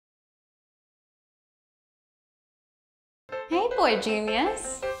Hey, boy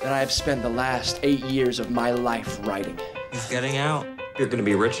genius. And I have spent the last 8 years of my life writing. He's getting out. You're gonna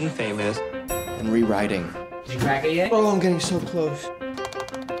be rich and famous. And rewriting. Did you crack it yet? Oh, I'm getting so close.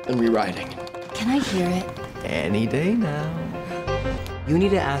 And rewriting. Can I hear it? Any day now. You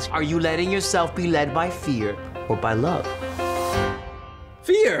need to ask, are you letting yourself be led by fear or by love?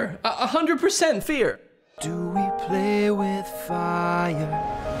 Fear! 100% fear. Do we play with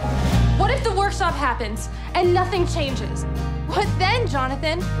fire? What if the workshop happens and nothing changes? What then,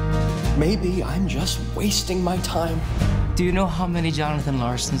 Jonathan? Maybe I'm just wasting my time. Do you know how many Jonathan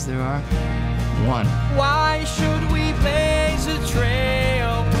Larsons there are? One. Why should we blaze a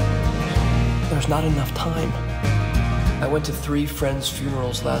trail? There's not enough time. I went to 3 friends'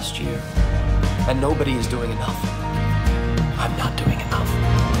 funerals last year, and nobody is doing enough. I'm not doing enough.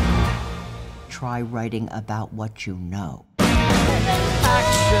 Try writing about what you know.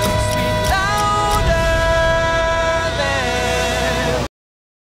 Actions speak louder than...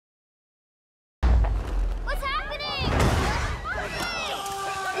 What's happening?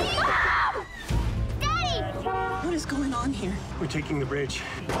 Daddy! What is going on here? We're taking the bridge.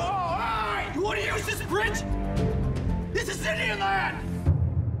 Oh, hey! You want to use this bridge? This is Indian land!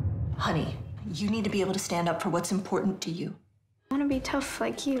 Honey, you need to be able to stand up for what's important to you. I want to be tough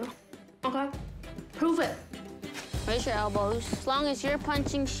like you. Okay, prove it. Raise your elbows. As long as you're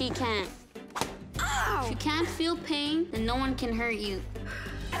punching, she can't. Ow! If you can't feel pain, then no one can hurt you.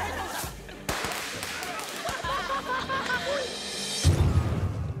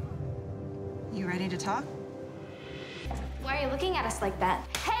 You ready to talk? Why are you looking at us like that?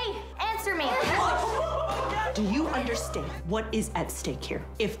 Hey, answer me! Do you understand what is at stake here?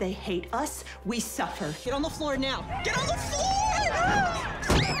 If they hate us, we suffer. Get on the floor now. Get on the floor!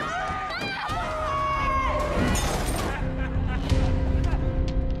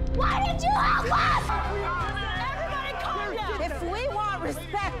 Why did you help us? Everybody calm down! If we want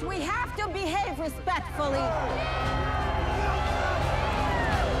respect, we have to behave respectfully.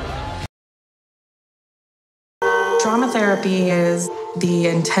 Drama therapy is the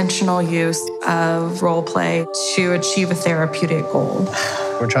intentional use of role play to achieve a therapeutic goal.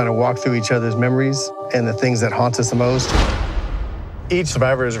 We're trying to walk through each other's memories and the things that haunt us the most. Each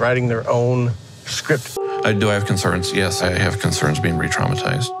survivor is writing their own script. Do I have concerns? Yes, I have concerns being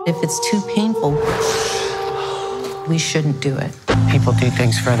re-traumatized. If it's too painful, we shouldn't do it. People do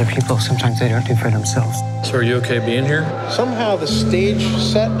things for other people. Sometimes they don't do for themselves. So are you okay being here? Somehow the stage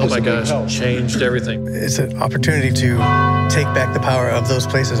set Oh my gosh, changed everything. It's an opportunity to take back the power of those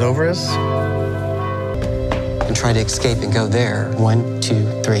places over us. And try to escape and go there. 1,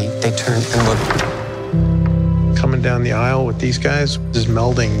 2, 3. They turn and look. Coming down the aisle with these guys is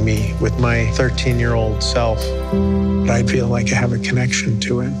melding me with my 13-year-old self. But I feel like I have a connection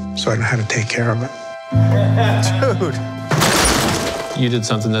to it, so I know how to take care of it. Dude. You did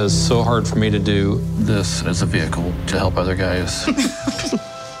something that is so hard for me to do. This as a vehicle to help other guys.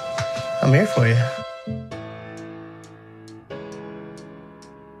 I'm here for you.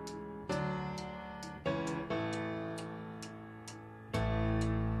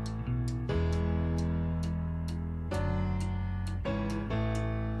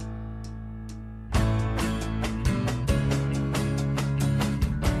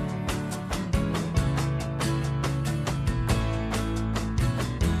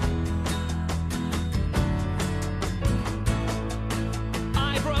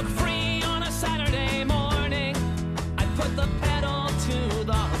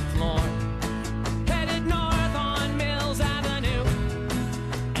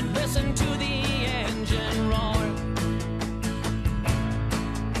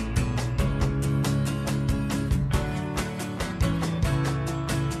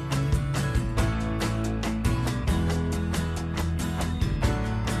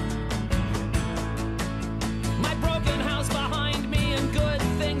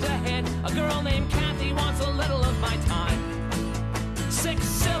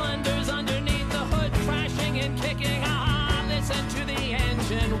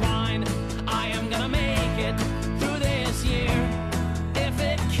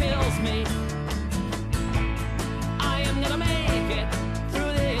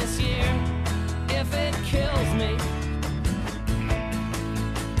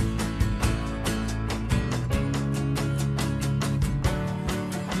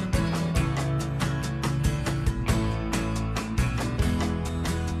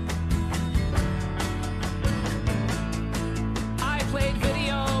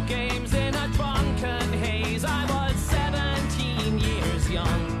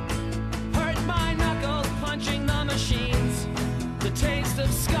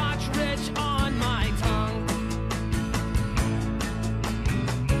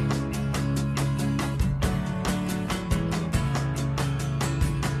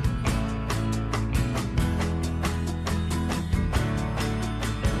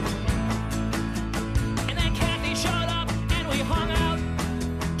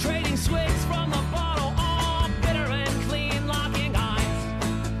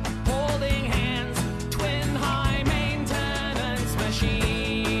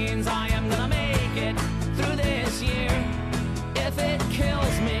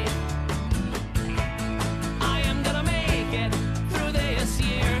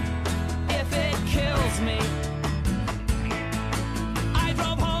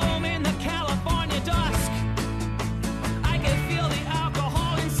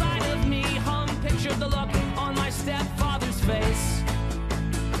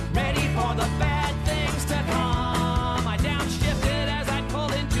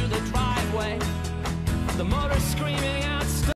 screaming